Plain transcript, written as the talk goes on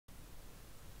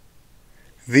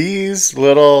These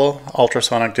little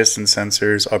ultrasonic distance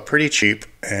sensors are pretty cheap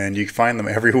and you find them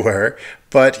everywhere,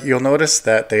 but you'll notice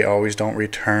that they always don't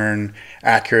return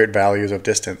accurate values of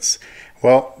distance.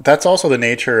 Well, that's also the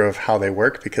nature of how they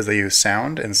work because they use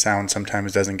sound, and sound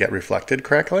sometimes doesn't get reflected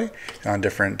correctly on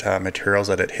different materials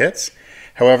that it hits.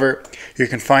 However, you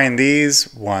can find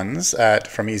these ones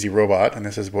from Easy Robot, and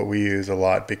this is what we use a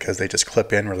lot because they just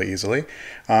clip in really easily.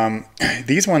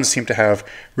 These ones seem to have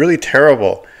really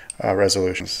terrible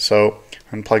resolutions. So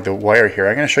I'm going to plug the wire here.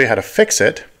 I'm going to show you how to fix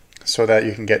it so that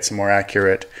you can get some more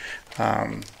accurate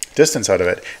distance out of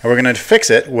it. And we're going to fix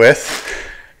it with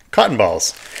cotton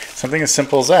balls. Something as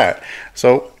simple as that.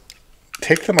 So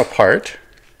take them apart.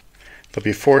 There'll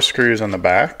be 4 screws on the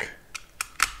back.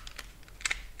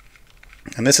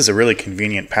 And this is a really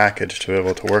convenient package to be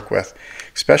able to work with,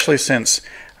 especially since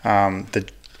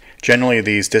generally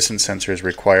these distance sensors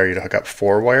require you to hook up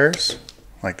 4 wires.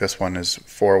 Like this one is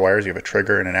 4 wires. You have a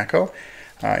trigger and an echo.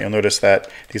 You'll notice that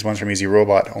these ones from Easy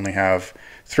Robot only have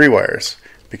 3 wires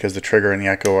because the trigger and the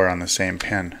echo are on the same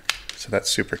pin. So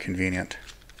that's super convenient.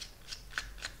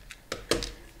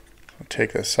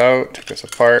 Take this out, take this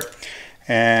apart,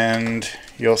 and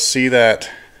you'll see that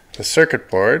the circuit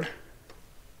board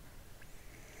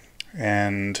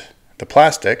and the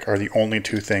plastic are the only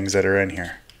 2 things that are in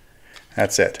here.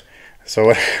 That's it.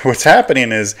 So what's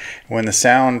happening is when the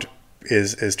sound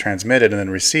is transmitted and then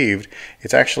received,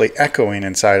 it's actually echoing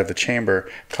inside of the chamber,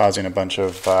 causing a bunch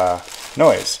of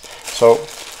noise. So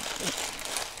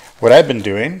what I've been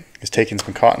doing is taking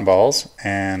some cotton balls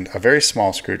and a very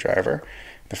small screwdriver.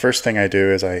 The first thing I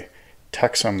do is I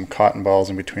tuck some cotton balls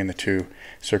in between the 2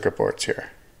 circuit boards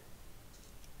here.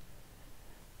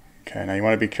 Okay, now you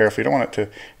want to be careful. You don't want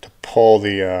it to pull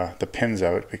the pins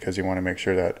out because you want to make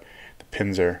sure that the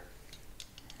pins are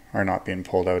not being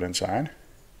pulled out inside,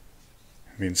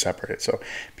 being separated. So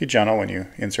be gentle when you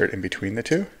insert in between the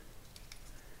 2. And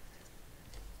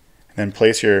then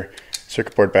place your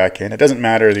circuit board back in. It doesn't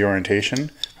matter the orientation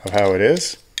of how it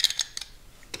is.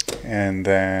 And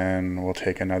then we'll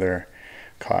take another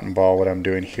cotton ball. What I'm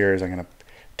doing here is I'm going to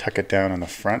tuck it down on the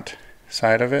front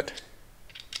side of it.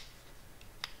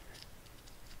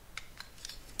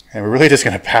 And we're really just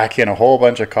going to pack in a whole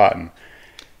bunch of cotton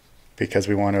because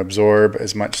we want to absorb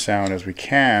as much sound as we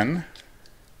can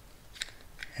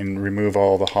and remove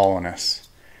all the hollowness.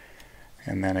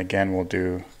 And then again we'll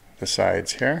do the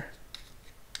sides here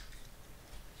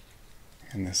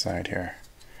and the side here.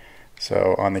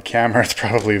 So on the camera it's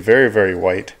probably very, very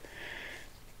white,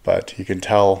 but you can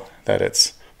tell that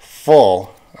it's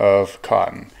full of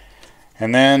cotton.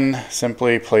 And then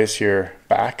simply place your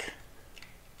back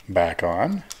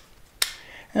on.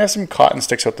 And have some cotton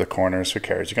sticks out the corners, who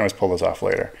cares? You can always pull those off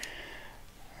later.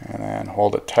 And then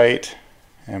hold it tight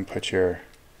and put your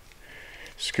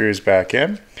screws back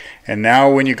in. And now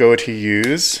when you go to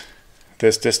use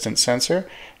this distance sensor,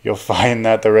 you'll find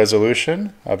that the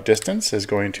resolution of distance is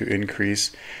going to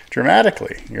increase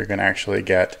dramatically. You're going to actually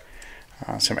get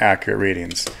some accurate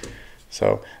readings.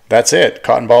 So that's it.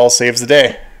 Cotton ball saves the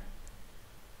day.